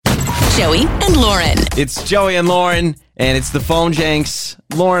Joey and Lauren. It's Joey and Lauren, and it's the phone Jenks.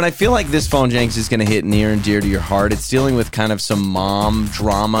 Lauren, I feel like this phone Jenks is going to hit near and dear to your heart. It's dealing with kind of some mom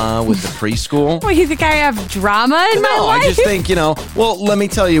drama with the preschool. Well, you think I have drama in my life? I just think, well, let me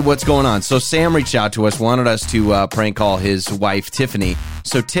tell you what's going on. So Sam reached out to us, wanted us to prank call his wife, Tiffany.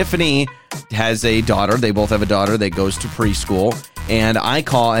 So Tiffany has a daughter. They both have a daughter that goes to preschool. And I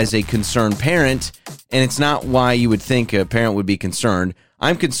call as a concerned parent, and it's not why you would think a parent would be concerned.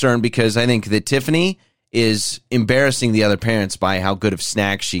 I'm concerned because I think that Tiffany is embarrassing the other parents by how good of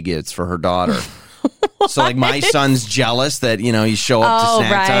snacks she gets for her daughter. So, like, my son's jealous that, you show up to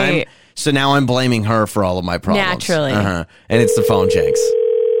snack time. So now I'm blaming her for all of my problems. Naturally. And it's the phone Jenks.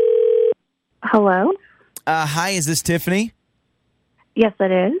 Hello? Hi, is this Tiffany? Yes,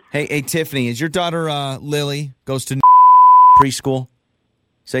 it is. Hey, Tiffany, is your daughter Lily goes to preschool?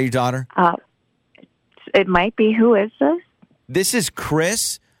 Is that your daughter? It might be. Who is this? This is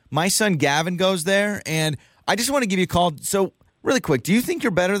Chris. My son Gavin goes there, and I just want to give you a call. So, really quick, do you think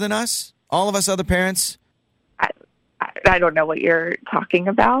you're better than us? All of us other parents? I don't know what you're talking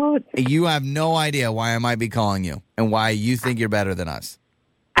about. You have no idea why I might be calling you and why you think you're better than us.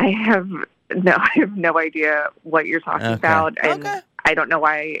 I have no idea what you're talking about, and I don't know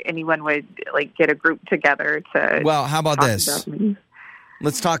why anyone would get a group together to. Well, how about this?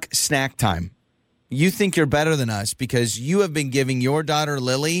 Let's talk snack time. You think you're better than us because you have been giving your daughter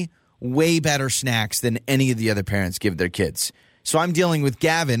Lily way better snacks than any of the other parents give their kids. So I'm dealing with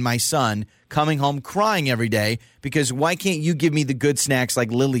Gavin, my son, coming home crying every day because why can't you give me the good snacks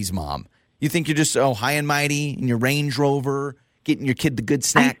like Lily's mom? You think you're just high and mighty in your Range Rover, getting your kid the good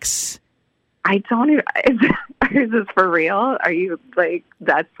snacks? I don't even. Is this for real? Are you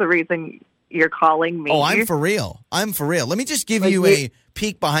that's the reason you're calling me? Oh, I'm for real. Let me just give you a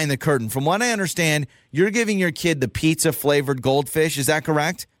peek behind the curtain. From what I understand, you're giving your kid the pizza-flavored goldfish. Is that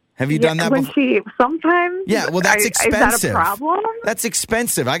correct? Have you done that before? Sometimes. Yeah, well, that's expensive. Is that a problem? That's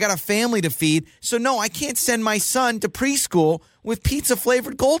expensive. I got a family to feed. So, no, I can't send my son to preschool with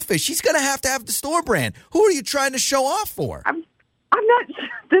pizza-flavored goldfish. He's going to have the store brand. Who are you trying to show off for? I'm not.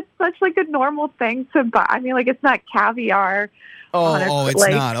 That's such a normal thing to buy. I mean, it's not caviar. Oh, it's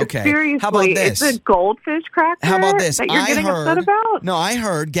not. Okay. Seriously, how about this? It's a goldfish cracker. How about this? That you're getting upset about? No, I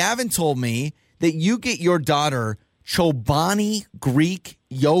heard. Gavin told me that you get your daughter Chobani Greek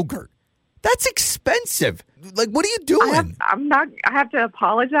yogurt. That's expensive. What are you doing? I have to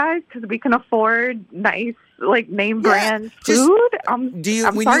apologize because we can afford nice, name brand food.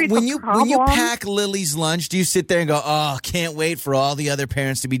 When you pack Lily's lunch, do you sit there and go, "Oh, can't wait for all the other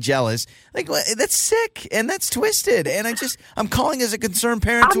parents to be jealous"? That's sick and that's twisted. And I'm calling as a concerned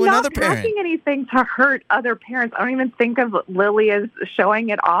parent to another parent. I'm not packing anything to hurt other parents. I don't even think of Lily as showing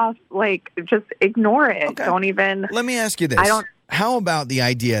it off. Just ignore it. Okay. Don't even. Let me ask you this. How about the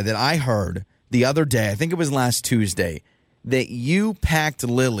idea that I heard the other day, I think it was last Tuesday, that you packed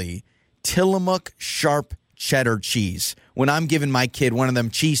Lily Tillamook sharp cheddar cheese when I'm giving my kid one of them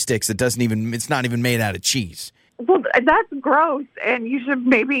cheese sticks that it's not even made out of cheese? Well, that's gross, and you should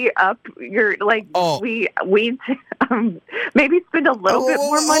maybe up your maybe spend a little bit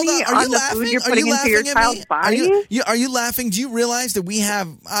more money on the food you're putting into your child's body. Are you laughing? Do you realize that we have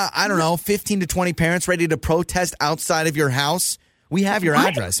 15 to 20 parents ready to protest outside of your house? We have your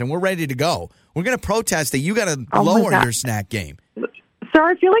address, and we're ready to go. We're going to protest that you got to lower your snack game. Sir,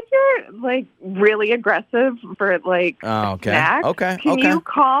 I feel like you're really aggressive for snacks. Okay. Can you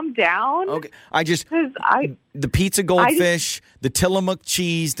calm down? Okay. The pizza goldfish, the Tillamook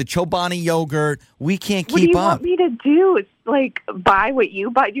cheese, the Chobani yogurt. We can't keep up. What do you want me to do? It's buy what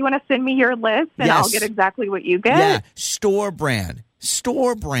you buy. Do you want to send me your list and I'll get exactly what you get? Yeah, store brand.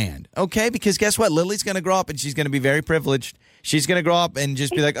 Okay, because guess what? Lily's going to grow up and she's going to be very privileged. She's going to grow up and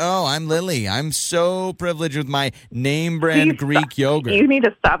just be like, "Oh, I'm Lily. I'm so privileged with my name brand Greek yogurt." You need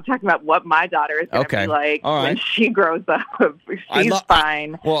to stop talking about what my daughter is going to be like when she grows up. She's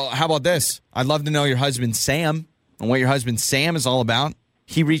fine. Well, how about this? I'd love to know your husband, Sam, and what your husband, Sam, is all about.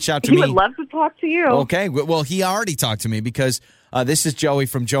 He reached out to me. He would love to talk to you. Okay. Well, he already talked to me because this is Joey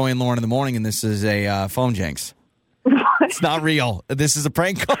from Joey and Lauren in the Morning, and this is a phone Jenks. It's not real. This is a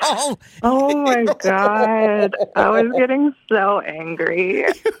prank call. Oh, my God. I was getting so angry.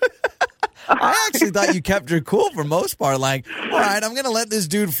 I actually thought you kept your cool for most part. All right, I'm going to let this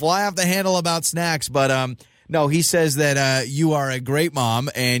dude fly off the handle about snacks. But no, he says that you are a great mom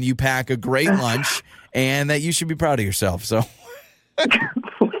and you pack a great lunch and that you should be proud of yourself. So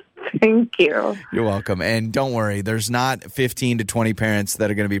thank you. You're welcome. And don't worry, there's not 15 to 20 parents that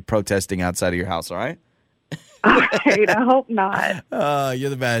are going to be protesting outside of your house, all right? All right, I hope not.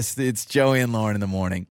 You're the best. It's Joey and Lauren in the Morning.